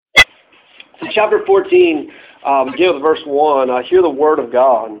In chapter 14, begin with verse 1, hear the word of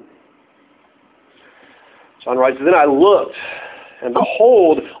God. John writes, "Then I looked, and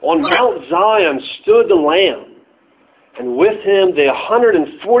behold, on Mount Zion stood the Lamb, and with him the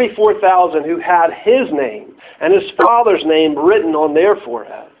 144,000 who had his name and his Father's name written on their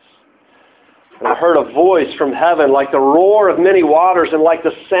foreheads. And I heard a voice from heaven like the roar of many waters and like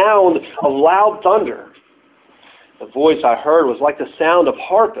the sound of loud thunder. The voice I heard was like the sound of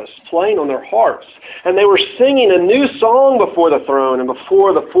harpists playing on their harps. And they were singing a new song before the throne and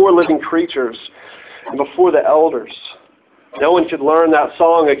before the four living creatures and before the elders. No one could learn that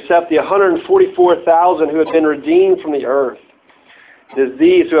song except the 144,000 who had been redeemed from the earth. It is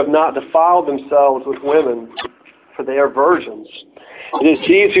these who have not defiled themselves with women, for they are virgins. It is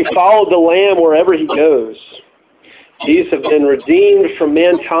these who followed the Lamb wherever he goes. These have been redeemed from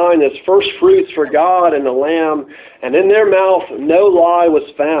mankind as first fruits for God and the Lamb, and in their mouth no lie was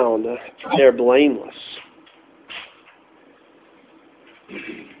found. They are blameless."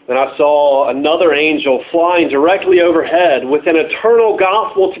 Then I saw another angel flying directly overhead with an eternal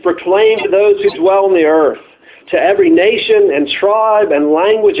gospel to proclaim to those who dwell on the earth, to every nation and tribe and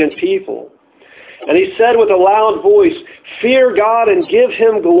language and people. And he said with a loud voice, "Fear God and give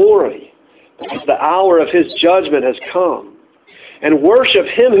him glory, because the hour of his judgment has come. And worship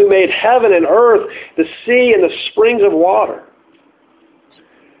him who made heaven and earth, the sea and the springs of water."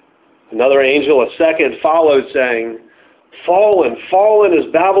 Another angel, a second, followed, saying, "Fallen, fallen is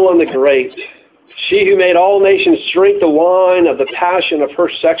Babylon the Great, she who made all nations drink the wine of the passion of her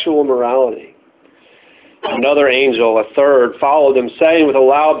sexual immorality." Another angel, a third, followed them, saying with a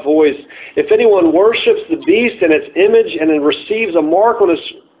loud voice, "If anyone worships the beast and its image and then receives a mark on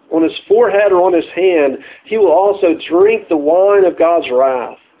his forehead or on his hand, he will also drink the wine of God's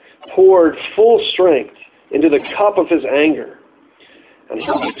wrath, poured full strength into the cup of his anger. And he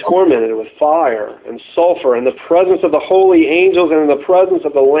will be tormented with fire and sulfur in the presence of the holy angels and in the presence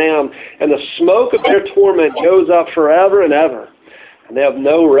of the Lamb. And the smoke of their torment goes up forever and ever. And they have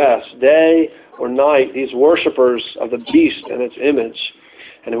no rest, day or night, these worshipers of the beast and its image,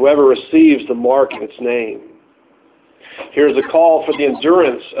 and whoever receives the mark of its name." Here's a call for the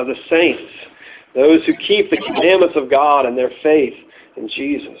endurance of the saints, those who keep the commandments of God and their faith in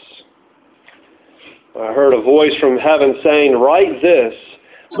Jesus. I heard a voice from heaven saying, "Write this,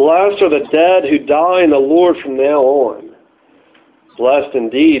 blessed are the dead who die in the Lord from now on. Blessed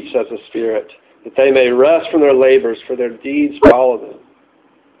indeed, says the Spirit, that they may rest from their labors, for their deeds follow them."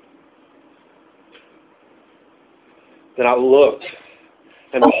 Then I looked,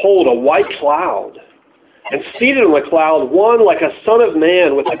 and behold, a white cloud. And seated on the cloud, one like a son of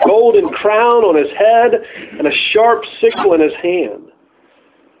man, with a golden crown on his head and a sharp sickle in his hand.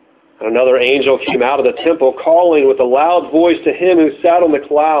 And another angel came out of the temple, calling with a loud voice to him who sat on the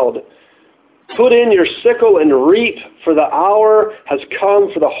cloud, "Put in your sickle and reap, for the hour has come,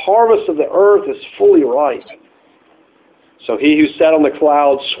 for the harvest of the earth is fully ripe." So he who sat on the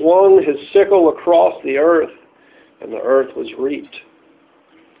cloud swung his sickle across the earth, and the earth was reaped.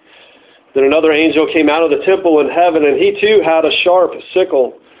 Then another angel came out of the temple in heaven, and he too had a sharp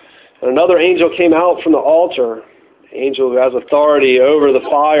sickle. And another angel came out from the altar, the angel who has authority over the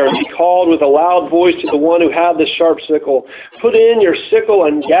fire, and he called with a loud voice to the one who had the sharp sickle, "Put in your sickle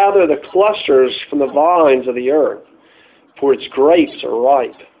and gather the clusters from the vines of the earth, for its grapes are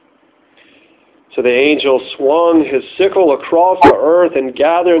ripe." So the angel swung his sickle across the earth and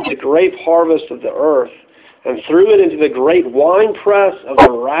gathered the grape harvest of the earth, and threw it into the great winepress of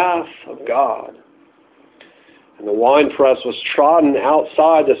the wrath of God. And the winepress was trodden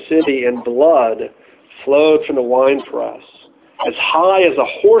outside the city, and blood flowed from the winepress, as high as a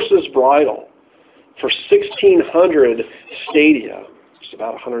horse's bridle, for 1,600 stadia, which is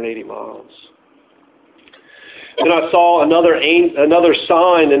about 180 miles. Then I saw another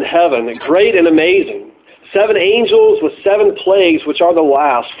sign in heaven, great and amazing. 7 angels with 7 plagues, which are the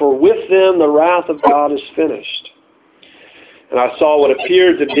last, for with them the wrath of God is finished. And I saw what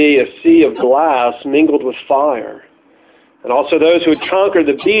appeared to be a sea of glass mingled with fire. And also those who had conquered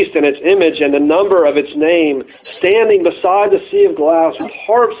the beast and its image and the number of its name, standing beside the sea of glass with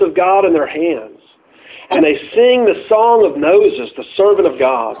harps of God in their hands. And they sing the song of Moses, the servant of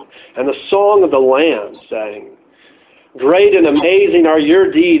God, and the song of the Lamb, saying, "Great and amazing are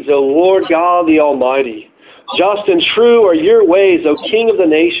your deeds, O Lord God the Almighty. Just and true are your ways, O King of the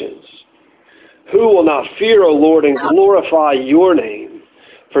nations. Who will not fear, O Lord, and glorify your name?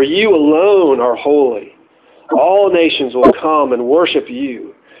 For you alone are holy. All nations will come and worship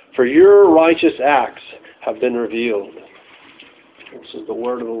you, for your righteous acts have been revealed." This is the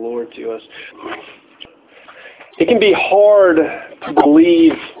word of the Lord to us. It can be hard to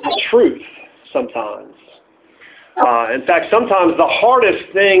believe the truth sometimes. In fact, sometimes the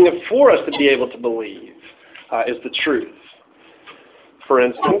hardest thing for us to be able to believe is the truth. For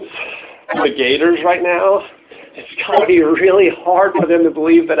instance, the Gators right now, it's going to be really hard for them to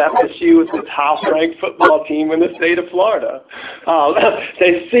believe that FSU is the top-ranked football team in the state of Florida.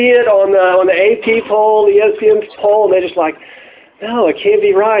 They see it on the AP poll, the ESPN poll, and they're just like, no, it can't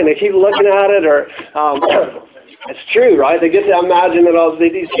be right. And they keep looking at it, or it's true, right? They get to imagine that all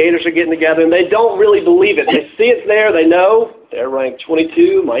these Gators are getting together, and they don't really believe it. They see it's there. They know they're ranked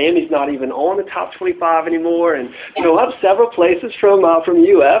 22. Miami's not even on the top 25 anymore, and go up several places from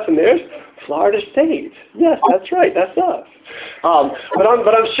UF, and there's Florida State. Yes, that's right. That's us. But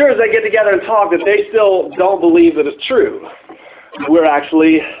I'm sure as they get together and talk that they still don't believe that it's true. We're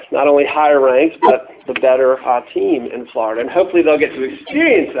actually not only higher ranked, but the better team in Florida. And hopefully they'll get to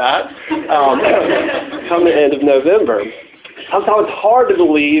experience that come the end of November. Sometimes it's hard to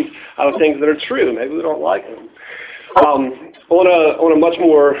believe things that are true. Maybe we don't like them. On a much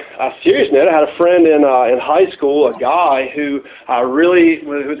more serious note, I had a friend in high school, a guy who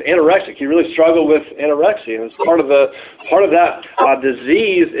was anorexic. He really struggled with anorexia, and part of that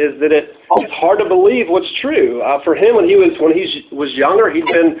disease is that it's hard to believe what's true. For him, when he was younger, he'd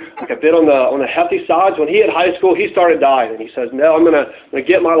been like a bit on the hefty side. So when he hit high school, he started dieting. He says, "No, I'm gonna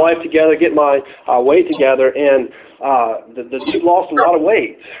get my life together, get my weight together," and the dude lost a lot of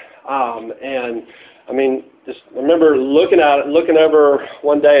weight. And I mean, just remember looking over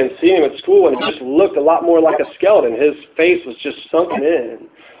one day and seeing him at school, and he just looked a lot more like a skeleton. His face was just sunken in.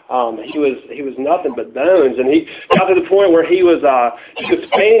 He was nothing but bones, and he got to the point where he was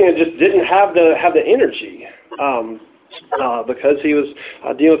fainting and just didn't have the energy because he was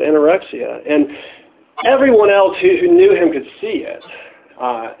dealing with anorexia. And everyone else who knew him could see it.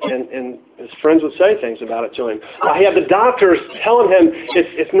 And his friends would say things about it to him. He had the doctors telling him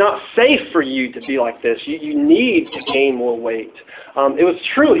it's not safe for you to be like this. You need to gain more weight. It was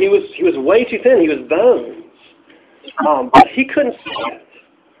true. He was way too thin. He was bones. But he couldn't see it.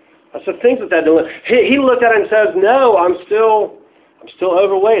 That's the things that doing. He looked at it and says, "No, I'm still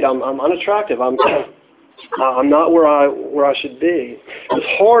overweight. I'm unattractive. I'm not where I should be." It was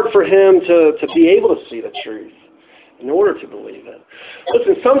hard for him to be able to see the truth in order to believe it.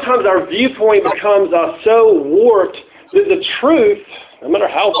 Listen, sometimes our viewpoint becomes so warped that the truth, no matter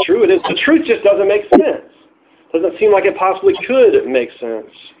how true it is, the truth just doesn't make sense. Doesn't seem like it possibly could make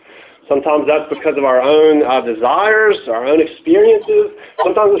sense. Sometimes that's because of our own desires, our own experiences.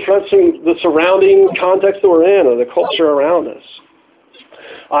 Sometimes it's from the surrounding context that we're in or the culture around us.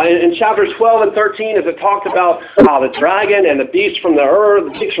 In chapters 12 and 13, as it talked about the dragon and the beast from the earth,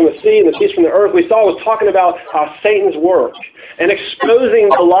 the beast from the sea and the beast from the earth, we saw it was talking about Satan's work and exposing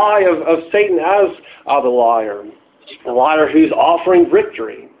the lie of Satan as the liar who's offering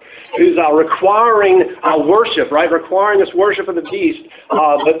victory, who's requiring worship, right? Requiring this worship of the beast.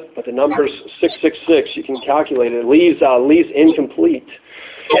 But the number's 666. You can calculate it. It leaves incomplete.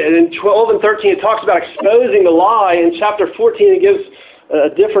 And in 12 and 13, it talks about exposing the lie. In chapter 14, it gives a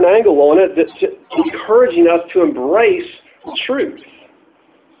different angle on it that's encouraging us to embrace the truth.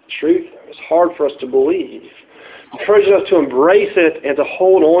 Truth is hard for us to believe. Encouraging us to embrace it and to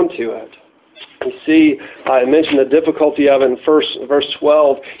hold on to it. You see, I mentioned the difficulty of it in verse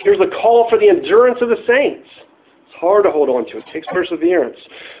 12. Here's the call for the endurance of the saints. It's hard to hold on to. It takes perseverance.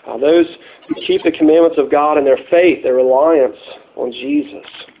 Those who keep the commandments of God in their faith, their reliance on Jesus.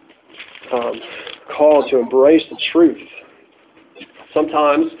 Called to embrace the truth.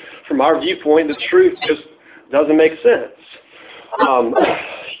 Sometimes, from our viewpoint, the truth just doesn't make sense.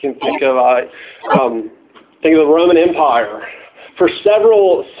 You can think of the Roman Empire. For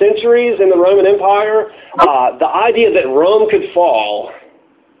several centuries in the Roman Empire, the idea that Rome could fall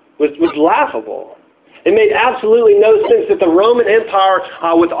was laughable. It made absolutely no sense that the Roman Empire,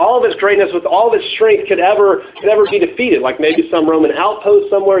 with all of its greatness, with all of its strength, could ever be defeated. Like maybe some Roman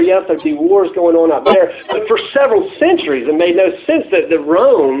outpost somewhere, yes, there'd be wars going on out there. But for several centuries, it made no sense that the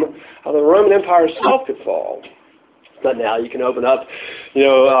Roman Empire itself could fall. But now you can open up,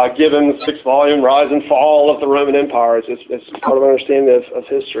 Gibbon's 6-volume Rise and Fall of the Roman Empire. It's part of our understanding of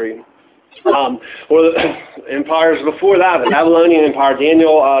history. Or the empires before that, the Babylonian Empire.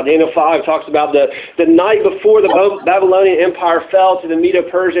 Daniel 5 talks about the night before the Babylonian Empire fell to the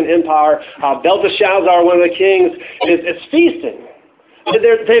Medo-Persian Empire. Belteshazzar, one of the kings, is feasting.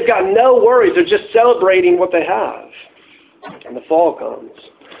 They've got no worries. They're just celebrating what they have. And the fall comes.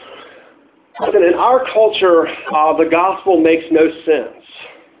 Listen, in our culture, the gospel makes no sense.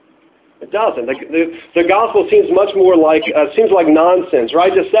 It doesn't. The gospel seems much more like nonsense,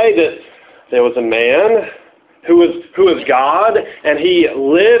 right? To say that there was a man who was God, and he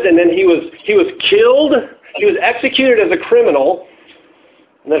lived, and then he was killed. He was executed as a criminal,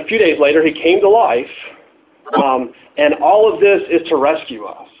 and then a few days later he came to life. And all of this is to rescue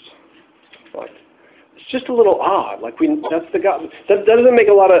us. Like, it's just a little odd. Like that's the God. That doesn't make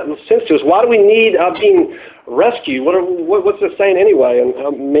a lot of sense to us. Why do we need being rescued? What's this saying anyway?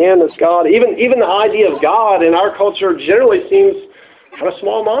 And man is God. Even the idea of God in our culture generally seems kind of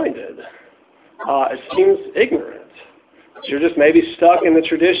small-minded. It seems ignorant. You're just maybe stuck in the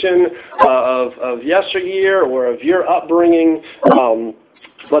tradition of yesteryear or of your upbringing.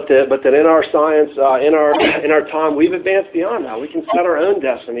 But that in our science, in our time, we've advanced beyond that. We can set our own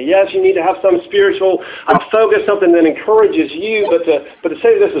destiny. Yes, you need to have some spiritual focus, something that encourages you. But to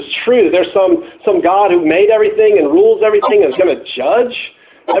say that this is true, that there's some God who made everything and rules everything and is going to judge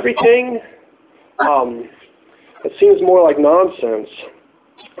everything, it seems more like nonsense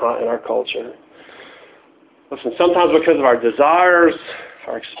in our culture. Listen, sometimes because of our desires,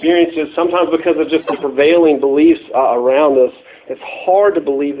 our experiences, sometimes because of just the prevailing beliefs around us, it's hard to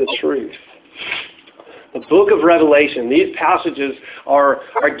believe the truth. The book of Revelation, these passages are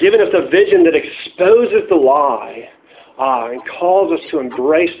giving us a vision that exposes the lie and calls us to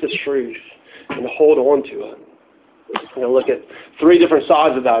embrace the truth and to hold on to it. We're going to look at three different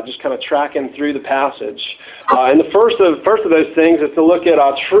sides of that, just kind of tracking through the passage. And the first of those things is to look at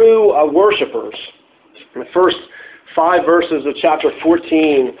true worshipers. In the first 5 verses of chapter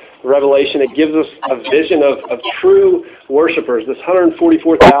 14, Revelation, it gives us a vision of true worshipers. This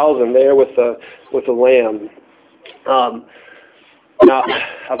 144,000 there with the Lamb. Now,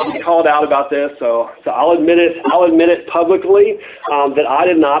 I've been called out about this, so I'll admit it publicly that I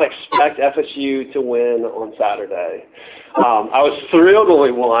did not expect FSU to win on Saturday. I was thrilled when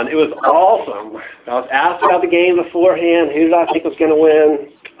we won. It was awesome. I was asked about the game beforehand. Who did I think was going to win?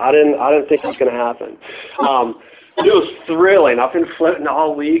 I didn't think it was going to happen. It was thrilling. I've been floating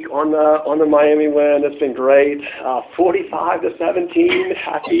all week on the Miami win. It's been great. 45-17.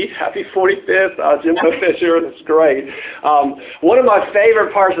 Happy 45th, Jimbo Fisher. It's great. One of my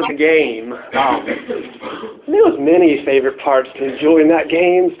favorite parts of the game. There was many favorite parts to enjoying that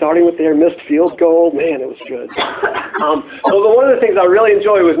game, starting with their missed field goal. Man, it was good. But one of the things I really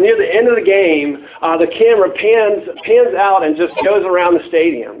enjoyed was near the end of the game, the camera pans out and just goes around the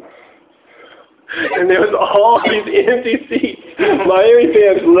stadium. And there was all these empty seats. Miami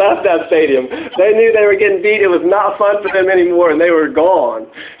fans left that stadium. They knew they were getting beat. It was not fun for them anymore, and they were gone.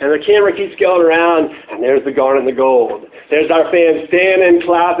 And the camera keeps going around, and there's the garnet and the gold. There's our fans standing,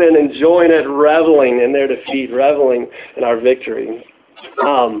 clapping, enjoying it, reveling in their defeat, reveling in our victory.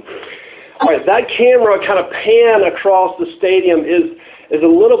 All right, that camera kind of pan across the stadium is a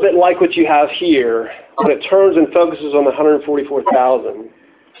little bit like what you have here when it turns and focuses on the 144,000.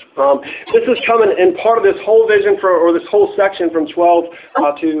 This is coming in part of this whole vision or this whole section from 12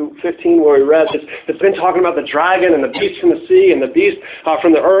 to 15 where we read this. It's been talking about the dragon and the beast from the sea and the beast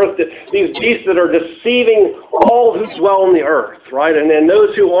from the earth. These beasts that are deceiving all who dwell on the earth, right? And then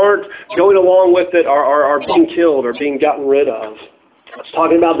those who aren't going along with it are being killed or being gotten rid of. It's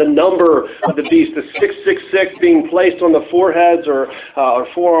talking about the number of the beast, the 666 being placed on the foreheads or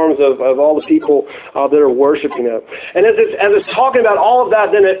forearms of all the people that are worshiping it. And as it's talking about all of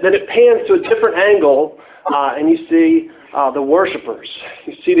that, then it pans to a different angle, and you see the worshipers.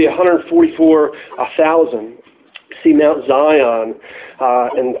 You see the 144,000. You see Mount Zion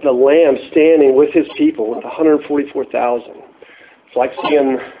and the Lamb standing with his people with 144,000. It's like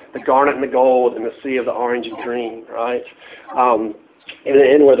seeing the garnet and the gold and the sea of the orange and green, right?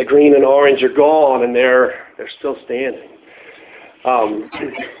 And where the green and orange are gone, and they're still standing.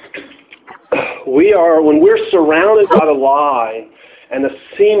 When we're surrounded by the lie and the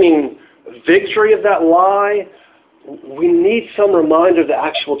seeming victory of that lie, we need some reminder of the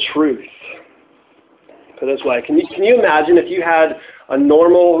actual truth. Put it this way, can you imagine if you had a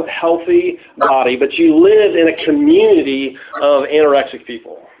normal, healthy body, but you live in a community of anorexic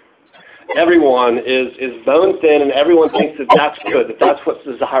people? Everyone is bone thin, and everyone thinks that that's good, that that's what's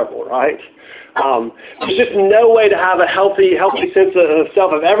desirable, right? There's just no way to have a healthy sense of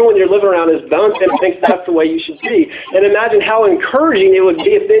self. If everyone you're living around is bone thin and thinks that's the way you should be, and imagine how encouraging it would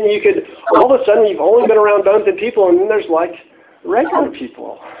be if then you could, all of a sudden you've only been around bone thin people, and then there's like regular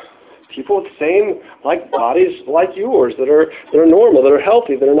people with the same like bodies like yours that are normal, that are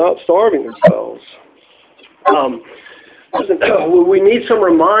healthy, that are not starving themselves. We need some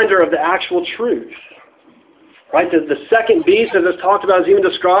reminder of the actual truth, right? The second beast, as it's talked about, is even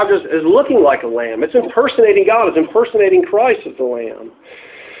described as looking like a lamb. It's impersonating God. It's impersonating Christ as the lamb.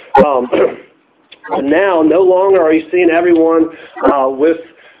 And now, no longer are you seeing everyone with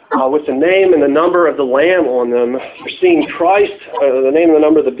with the name and the number of the Lamb on them. You're seeing Christ, the name and the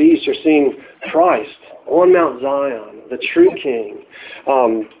number of the beast. You're seeing Christ on Mount Zion, the true King.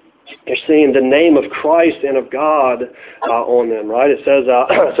 You're seeing the name of Christ and of God on them, right? It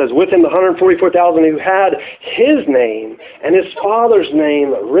says, with him the 144,000 who had his name and his Father's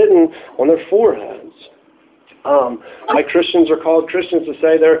name written on their foreheads. Like Christians are called Christians to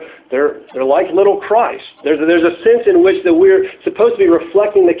say they're like little Christ. There's a sense in which that we're supposed to be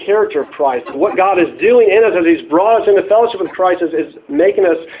reflecting the character of Christ. What God is doing in us as He's brought us into fellowship with Christ is making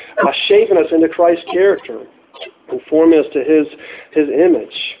us, shaping us into Christ's character, conforming us to His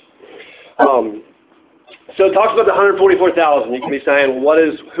image. So it talks about the 144,000. You can be saying,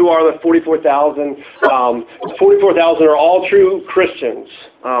 who are the 44,000? The 44,000 are all true Christians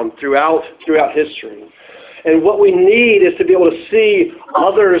throughout history. And what we need is to be able to see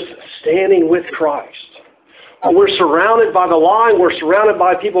others standing with Christ. We're surrounded by the lie. We're surrounded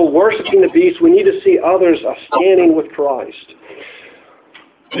by people worshiping the beast. We need to see others standing with Christ.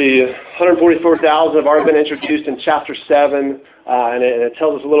 The 144,000 have already been introduced in chapter 7, and it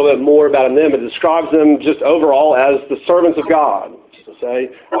tells us a little bit more about them. It describes them just overall as the servants of God. To say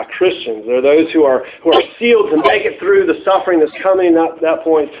Christians. They're those who are sealed to make it through the suffering that's coming at that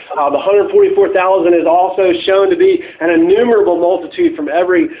point. The 144,000 is also shown to be an innumerable multitude from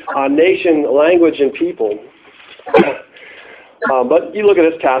every nation, language, and people. But you look at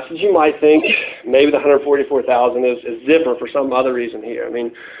this passage, you might think maybe the 144,000 is different for some other reason here. I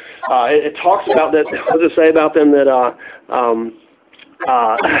mean, it talks about that. What does it say about them? That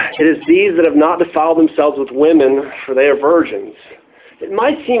it is these that have not defiled themselves with women, for they are virgins. It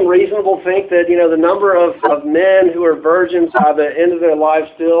might seem reasonable to think that, the number of men who are virgins by the end of their lives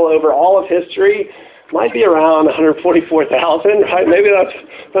still over all of history might be around 144,000, right? Maybe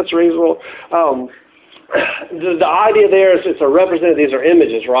that's reasonable. The idea there is it's a representative. These are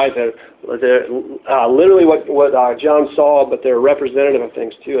images, right? They're literally what John saw, but they're representative of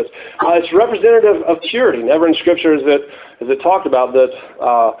things too. It's representative of purity. Never in Scripture is it talked about that.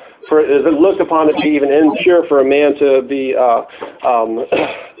 Is it looked upon to be even impure for a man to be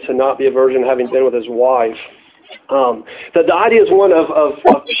to not be a virgin, having been with his wife? The idea is one of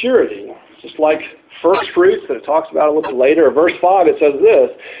purity, just like first fruits that it talks about a little bit later. Verse 5, it says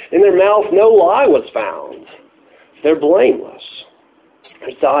this: in their mouth no lie was found. They're blameless.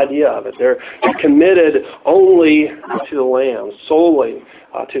 There's the idea of it. They're committed only to the Lamb, solely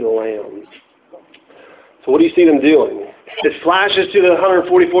to the Lamb. So what do you see them doing? It flashes to the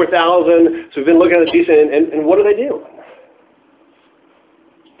 144,000. So we've been looking at the beast, and what are they doing?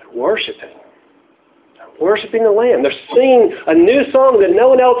 They're worshiping. Worshiping the Lamb. They're singing a new song that no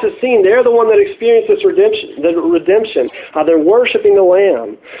one else has seen. They're the one that experienced this redemption. They're worshiping the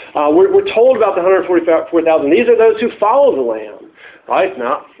Lamb. We're told about the 144,000. These are those who follow the Lamb, right?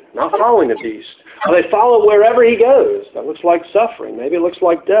 Not following the beast. They follow wherever he goes. That looks like suffering. Maybe it looks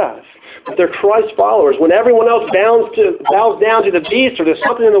like death. But they're Christ followers. When everyone else bows down to the beast, or there's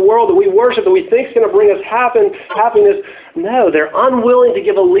something in the world that we worship that we think is going to bring us happiness, no, they're unwilling to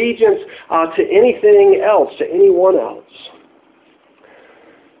give allegiance to anything else, to anyone else.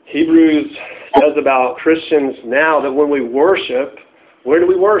 Hebrews says about Christians now that when we worship, where do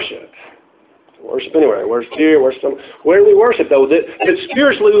we worship? Worship anywhere. Worship here, worship somewhere. Where do we worship, though? That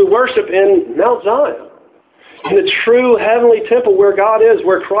spiritually we worship in Mount Zion, in the true heavenly temple where God is,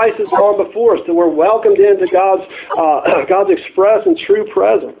 where Christ has gone before us, that we're welcomed into God's express and true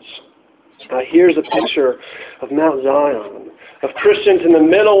presence. Here's a picture of Mount Zion, of Christians in the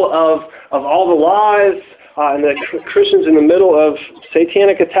middle of all the lies, and the Christians in the middle of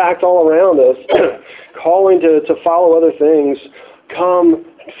satanic attacks all around us, calling to follow other things. Come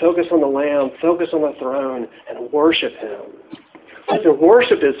and focus on the Lamb, focus on the throne, and worship Him. Listen,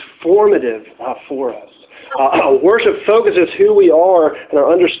 worship is formative for us. Worship focuses who we are and our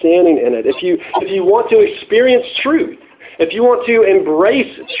understanding in it. If you want to experience truth, if you want to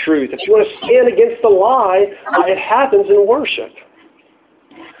embrace truth, if you want to stand against the lie, it happens in worship.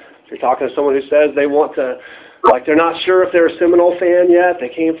 If you're talking to someone who says they want to, they're not sure if they're a Seminole fan yet, they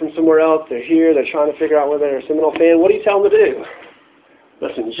came from somewhere else, they're here, they're trying to figure out whether they're a Seminole fan, what do you tell them to do?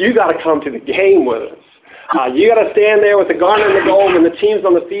 Listen, you got to come to the game with us. You got to stand there with the garnet and the gold and the teams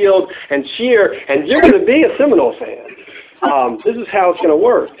on the field and cheer, and you're going to be a Seminole fan. This is how it's going to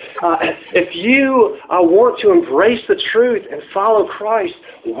work. If you want to embrace the truth and follow Christ,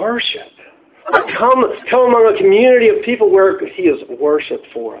 worship. Come among a community of people where He is worshipped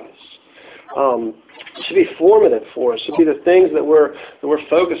for us. It should be formative for us. It should be the things that we're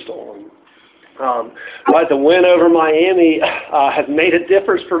focused on. But the win over Miami has made a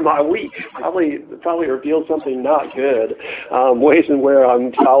difference for my week. Probably revealed something not good. Ways in where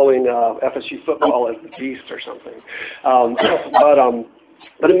I'm following FSU football as the beast or something.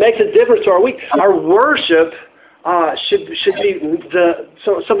 But it makes a difference to our week. Our worship should be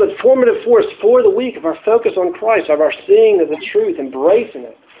something formative for us for the week of our focus on Christ, of our seeing of the truth, embracing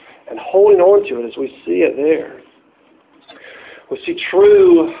it, and holding on to it as we see it there. We see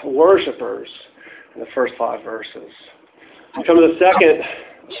true worshipers in the first 5 verses. We come to the second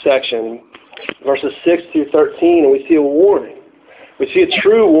section, verses 6 through 13, and we see a warning. We see a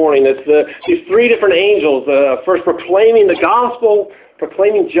true warning. It's these 3 different angels, first proclaiming the gospel,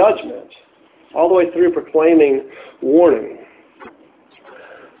 proclaiming judgment, all the way through proclaiming warning.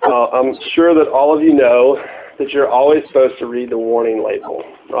 I'm sure that all of you know that you're always supposed to read the warning label,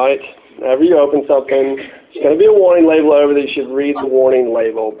 right? Whenever you open something, there's going to be a warning label over that you should read the warning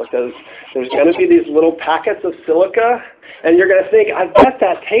label, because there's going to be these little packets of silica, and you're going to think, I bet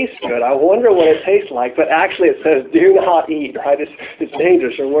that tastes good. I wonder what it tastes like. But actually it says, do not eat, right? It's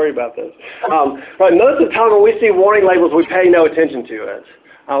dangerous. Don't worry about this. But most of the time when we see warning labels, we pay no attention to it.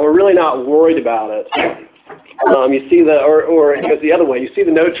 We're really not worried about it. You see or it goes the other way. You see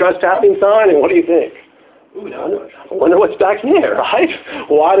the no trespassing sign, and what do you think? Ooh, I wonder what's back there, right?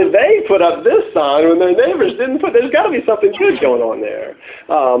 Why did they put up this sign when their neighbors didn't put? There's got to be something good going on there.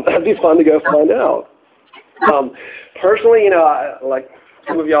 It'd be fun to go find out. Personally, like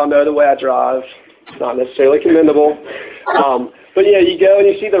some of y'all know the way I drive. It's not necessarily commendable. But yeah, you go and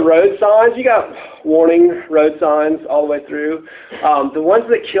you see the road signs. You got warning road signs all the way through. The ones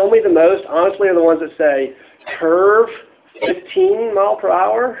that kill me the most, honestly, are the ones that say, curve 15 mile per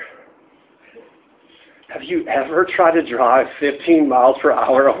hour. Have you ever tried to drive 15 miles per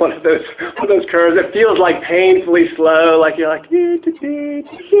hour on one of those curves? It feels like painfully slow, like you're like, you're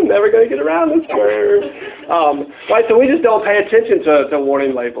never going to get around this curve. Right, so we just don't pay attention to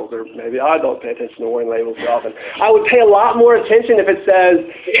warning labels, or maybe I don't pay attention to warning labels very often. I would pay a lot more attention if it says,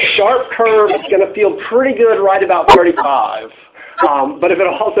 sharp curve, it's going to feel pretty good right about 35. But if it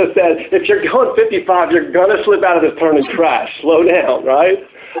also says, if you're going 55, you're going to slip out of this turn and crash. Slow down, right?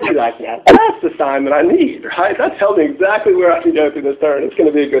 You're like, yeah, that's the sign that I need, right? That tells me exactly where I can go through this turn. It's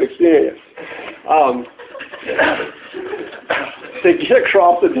going to be a good experience. To get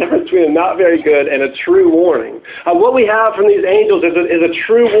across the difference between a not very good and a true warning. What we have from these angels is a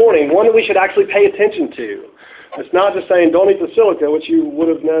true warning, one that we should actually pay attention to. It's not just saying don't eat the silica, which you would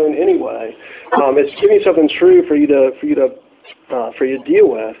have known anyway. It's giving you something true for you to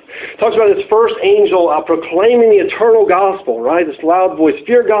deal with. It talks about this first angel proclaiming the eternal gospel, right? This loud voice.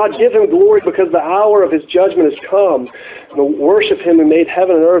 Fear God, give him glory, because the hour of his judgment has come. And worship him who made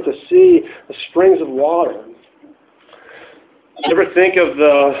heaven and earth, the sea, the springs of water. You ever think of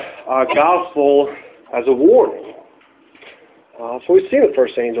the gospel as a warning? So we've seen the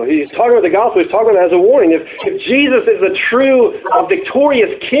first angel. He's talking about the gospel. He's talking about it as a warning. If Jesus is the true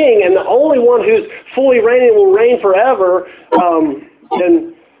victorious king and the only one who's fully reigning and will reign forever,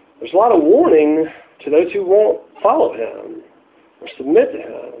 then there's a lot of warning to those who won't follow him or submit to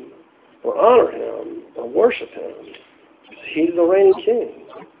him or honor him or worship him. He's the reigning king.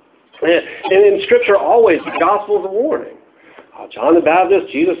 And in Scripture, always the gospel is a warning. John the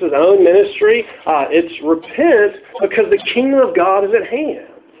Baptist, Jesus' own ministry, it's repent because the kingdom of God is at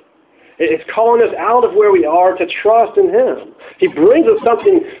hand. It's calling us out of where we are to trust in him. He brings us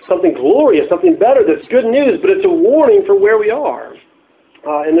something glorious, something better that's good news, but it's a warning for where we are.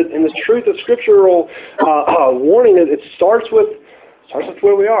 And the truth of scriptural warning, it starts with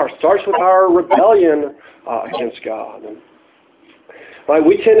where we are. It starts with our rebellion against God.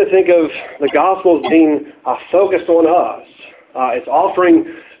 We tend to think of the gospel as being focused on us. It's offering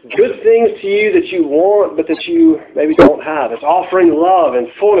good things to you that you want but that you maybe don't have. It's offering love and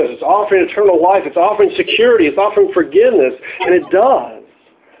fullness. It's offering eternal life. It's offering security. It's offering forgiveness. And it does.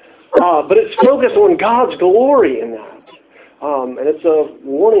 But it's focused on God's glory in that. And it's a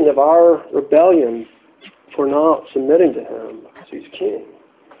warning of our rebellion for not submitting to him because he's king.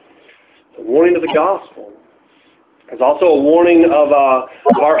 It's a warning of the gospel. It's also a warning of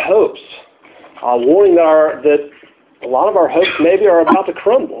our hopes. A warning that a lot of our hopes maybe are about to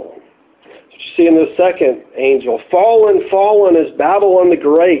crumble. You see in the second angel, fallen, fallen is Babylon the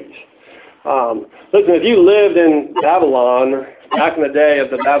Great. Listen, if you lived in Babylon back in the day of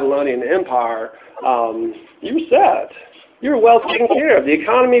the Babylonian Empire, you were set. You were well taken care of. The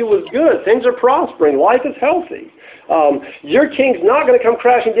economy was good. Things are prospering. Life is healthy. Your king's not going to come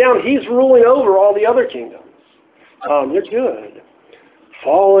crashing down. He's ruling over all the other kingdoms. You're good.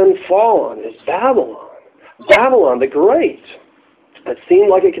 Fallen, fallen is Babylon. Babylon the Great. It seemed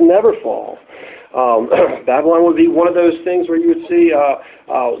like it could never fall. Babylon would be one of those things where you would see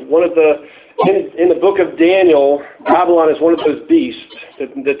one of the, in the book of Daniel, Babylon is one of those beasts,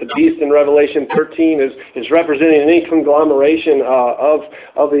 that the beast in Revelation 13 is representing any conglomeration of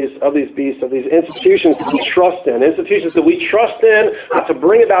these beasts, of these institutions that we trust in, institutions that we trust in to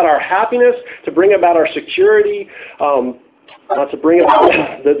bring about our happiness, to bring about our security, to bring about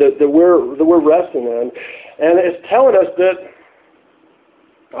that we're resting in. And it's telling us that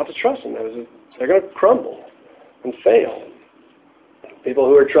not to trust in those. They're going to crumble and fail. People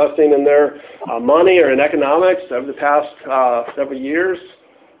who are trusting in their money or in economics over the past several years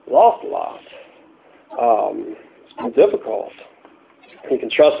lost a lot. It's been difficult. You can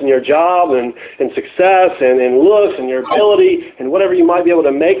trust in your job and success and in looks and your ability and whatever you might be able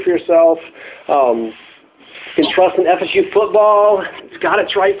to make for yourself. You can trust in FSU football. It's got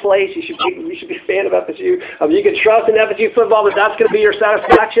its right place. You should be a fan of FSU. You can trust in FSU football that that's going to be your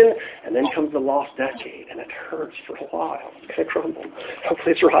satisfaction. And then comes the lost decade, and it hurts for a while. It's going to crumble.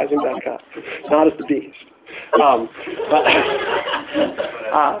 Hopefully it's rising back up. Not as the beast.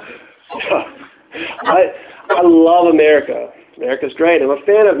 I love America. America's great. I'm a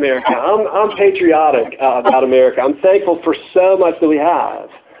fan of America. I'm patriotic about America. I'm thankful for so much that we have.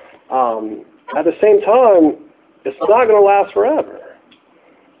 At the same time, it's not going to last forever.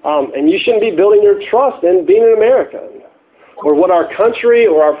 And you shouldn't be building your trust in being an American or what our country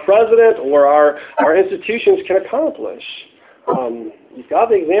or our president or our institutions can accomplish. You've got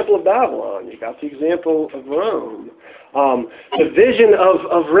the example of Babylon. You've got the example of Rome. The vision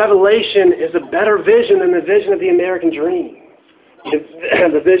of Revelation is a better vision than the vision of the American dream.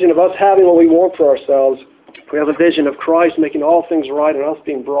 The vision of us having what we want for ourselves. We have a vision of Christ making all things right and us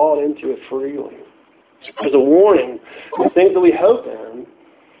being brought into it freely. There's a warning. The things that we hope in,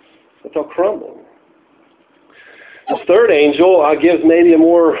 that they'll crumble. The third angel gives maybe a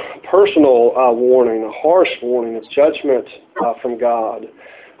more personal warning, a harsh warning of judgment from God.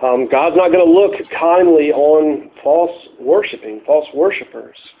 God's not going to look kindly on false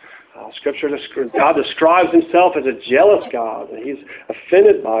worshipers. Scripture, God describes himself as a jealous God, and he's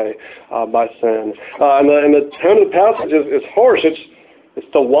offended by sin. And the tone of the passage is harsh. It's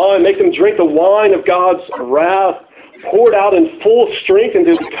the wine, make them drink the wine of God's wrath, poured out in full strength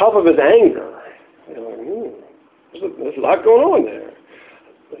into the cup of his anger. There's a lot going on there.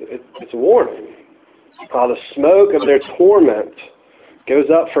 It's a warning. The smoke of their torment goes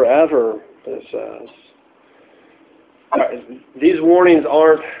up forever, it says. These warnings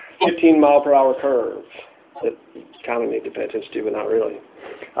aren't 15-mile-per-hour curves that you kind of need to pay attention to, but not really.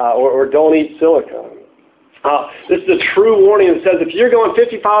 Or don't eat silica. This is a true warning that says if you're going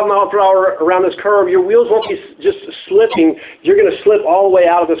 55 miles per hour around this curve, your wheels won't be just slipping. You're going to slip all the way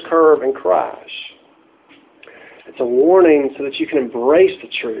out of this curve and crash. It's a warning so that you can embrace the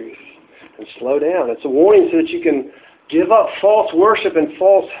truth and slow down. It's a warning so that you can give up false worship and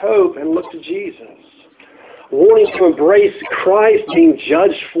false hope and look to Jesus. A warning to embrace Christ being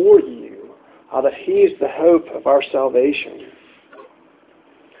judged for you, that He's the hope of our salvation.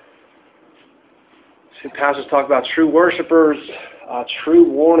 See, pastors talk about true worshipers, true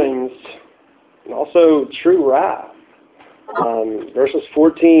warnings, and also true wrath. Verses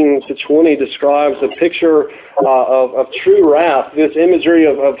 14 to 20 describes a picture of true wrath, this imagery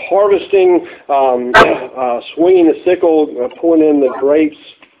of harvesting, swinging the sickle, pulling in the grapes.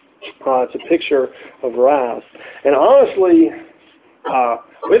 It's a picture of wrath. And honestly,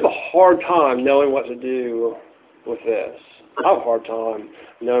 we have a hard time knowing what to do with this. I have a hard time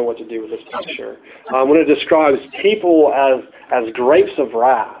knowing what to do with this picture. When it describes people as grapes of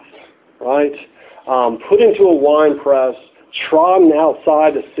wrath, right? Put into a wine press, trodden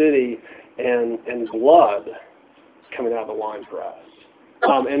outside the city, and blood coming out of the wine press.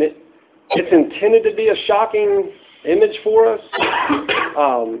 And it's intended to be a shocking image for us.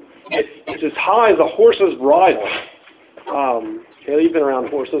 It's as high as a horse's bridle. You've been around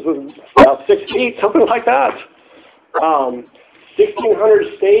horses. It's about 6 feet, something like that.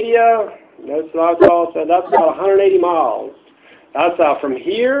 1,600 stadia. That's about 180 miles. That's from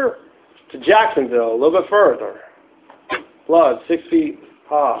here to Jacksonville, a little bit further. Blood, 6 feet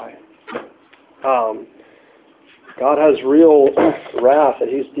high. God has real wrath that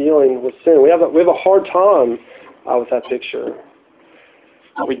He's dealing with sin. We have a hard time with that picture.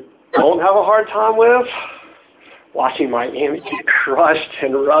 What we don't have a hard time with watching Miami get crushed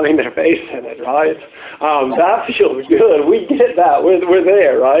and rubbing their face in it, right? That feels good. We get that. We're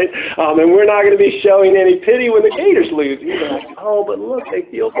there, right? And we're not going to be showing any pity when the Gators lose. You're like, oh, but look, they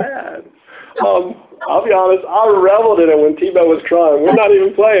feel bad. I'll be honest, I reveled in it when Tebow was crying. We're not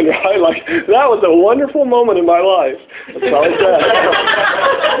even playing, right? Like, that was a wonderful moment in my life. That's all I said.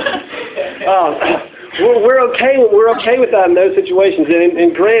 we're okay with that in those situations.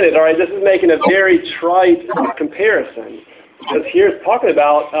 And granted, all right, this is making a very trite comparison, because here it's talking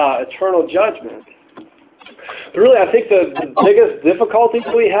about eternal judgment. But really, I think the biggest difficulties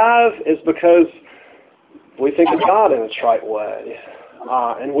we have is because we think of God in a trite way.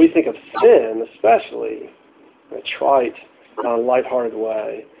 And we think of sin, especially, in a trite, lighthearted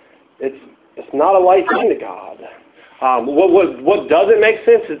way. It's not a light thing to God. What doesn't make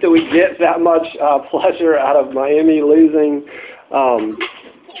sense is that we get that much pleasure out of Miami losing.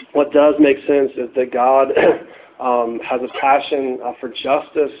 What does make sense is that God has a passion for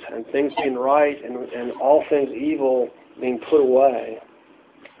justice and things being right and all things evil being put away.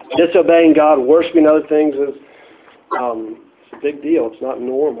 Disobeying God, worshiping other things is it's a big deal. It's not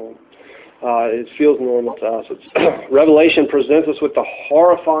normal. It feels normal to us. Revelation presents us with the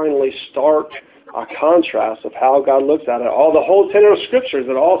horrifyingly stark contrast of how God looks at it. The whole tenor of Scripture is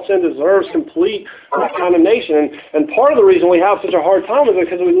that all sin deserves complete condemnation. And part of the reason we have such a hard time with it is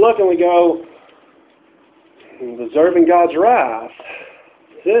because we look and we go, deserving God's wrath,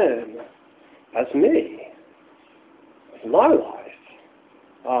 sin, that's me. That's my life.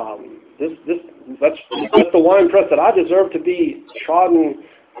 That's the winepress that I deserve to be trodden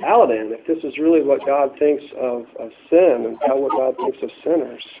out in, if this is really what God thinks of sin and what God thinks of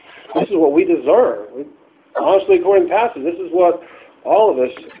sinners. This is what we deserve. Honestly, according to passage, this is what all of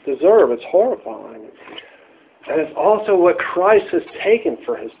us deserve. It's horrifying. And it's also what Christ has taken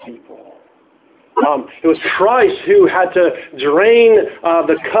for his people. It was Christ who had to drain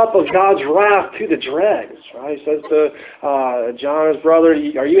the cup of God's wrath to the dregs. Right? He says to John, his brother,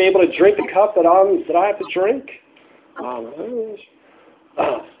 "Are you able to drink the cup that I have to drink?"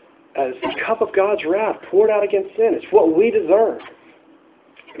 As the cup of God's wrath poured out against sin. It's what we deserve.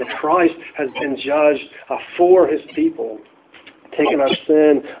 And Christ has been judged for his people, taken our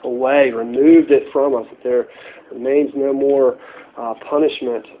sin away, removed it from us. That there remains no more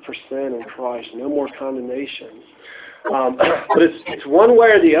punishment for sin in Christ, no more condemnation. But it's one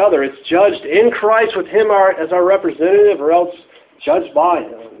way or the other. It's judged in Christ with him as our representative, or else judged by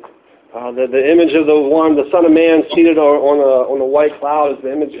him. The image of the Son of Man seated on the white cloud is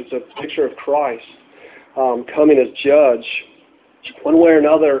the image. It's a picture of Christ coming as judge. One way or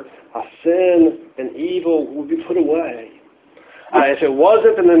another, sin and evil will be put away. If it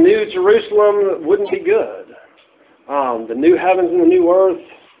wasn't, then the New Jerusalem wouldn't be good. The new heavens and the new earth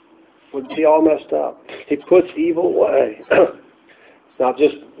would be all messed up. He puts evil away. It's not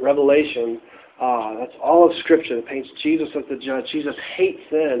just Revelation. That's all of Scripture that paints Jesus as the judge. Jesus hates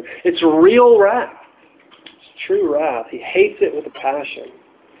sin. It's real wrath. It's true wrath. He hates it with a passion.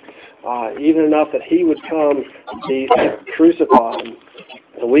 Even enough that he would come and be crucified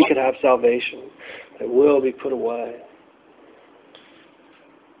and we could have salvation that will be put away.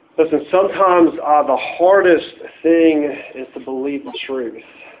 Listen, sometimes the hardest thing is to believe the truth,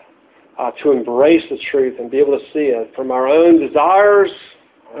 to embrace the truth and be able to see it from our own desires,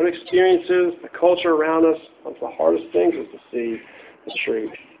 our own experiences, the culture around us. One of the hardest things is to see the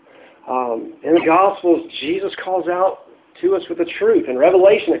truth. In the Gospels, Jesus calls out to us with the truth. In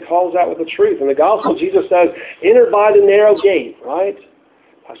Revelation, it calls out with the truth. In the Gospel, Jesus says, enter by the narrow gate, right?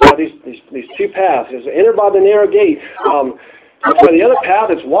 I've got these two paths. He says, enter by the narrow gate. But the other path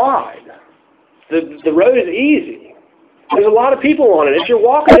is wide. The road is easy. There's a lot of people on it. If you're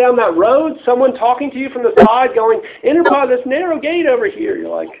walking down that road, someone talking to you from the side going, enter by this narrow gate over here. You're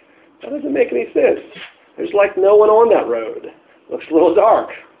like, that doesn't make any sense. There's like no one on that road. Looks a little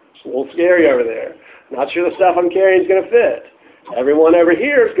dark. It's a little scary over there. Not sure the stuff I'm carrying is going to fit. Everyone over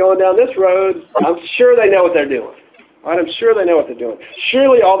here is going down this road. I'm sure they know what they're doing. Right? I'm sure they know what they're doing.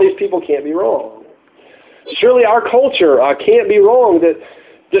 Surely all these people can't be wrong. Surely our culture can't be wrong that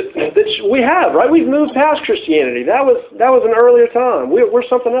we have, right? We've moved past Christianity. That was an earlier time. We're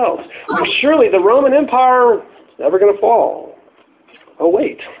something else. Surely the Roman Empire is never going to fall. Oh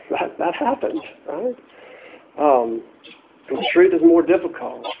wait, that happened, right? And the truth is more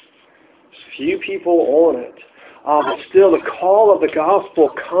difficult. There's few people on it. But still, the call of the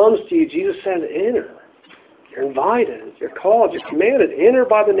gospel comes to you. Jesus says, enter. You're invited. You're called. You're commanded. Enter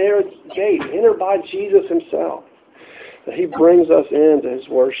by the narrow gate. Enter by Jesus himself. That he brings us into his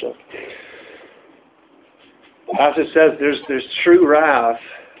worship. The passage says there's true wrath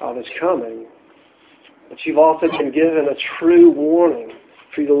that's coming. But you've also been given a true warning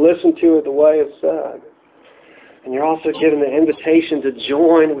for you to listen to it the way it's said. And you're also given the invitation to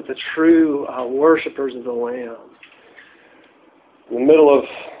join with the true worshipers of the Lamb. In the middle of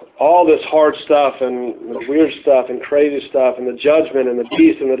all this hard stuff and the weird stuff and crazy stuff and the judgment and the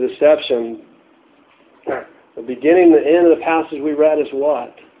beast and the deception, the beginning and the end of the passage we read is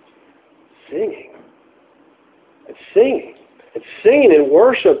what? singing. It's singing. It's singing in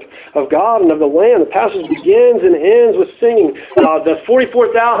worship of God and of the Lamb. The passage begins and ends with singing. The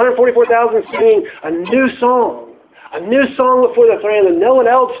 144,000 singing a new song before the throne that no one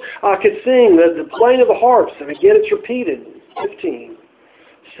else could sing. The playing of the harps, and again it's repeated. 15.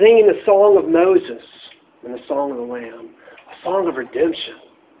 Singing the song of Moses and the song of the Lamb. A song of redemption.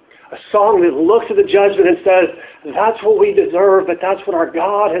 A song that looks at the judgment and says, that's what we deserve, but that's what our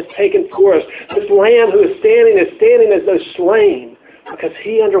God has taken for us. This Lamb who is standing as though slain because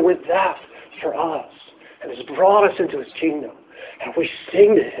he underwent death for us and has brought us into his kingdom. And we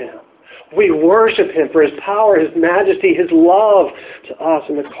sing to him. We worship him for his power, his majesty, his love to us,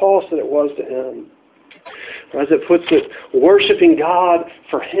 and the cost that it was to him. Or as it puts it, worshiping God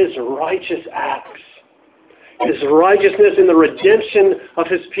for his righteous acts. His righteousness in the redemption of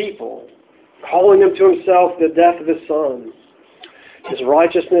his people, calling them to himself the death of his Son. His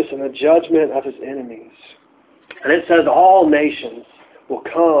righteousness in the judgment of his enemies. And it says all nations will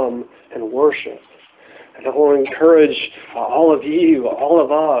come and worship. And I want to encourage all of you, all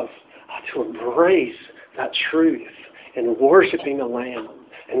of us, to embrace that truth in worshiping the Lamb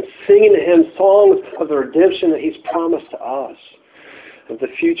and singing to him songs of the redemption that he's promised to us, of the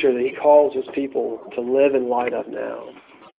future that he calls his people to live in light of now.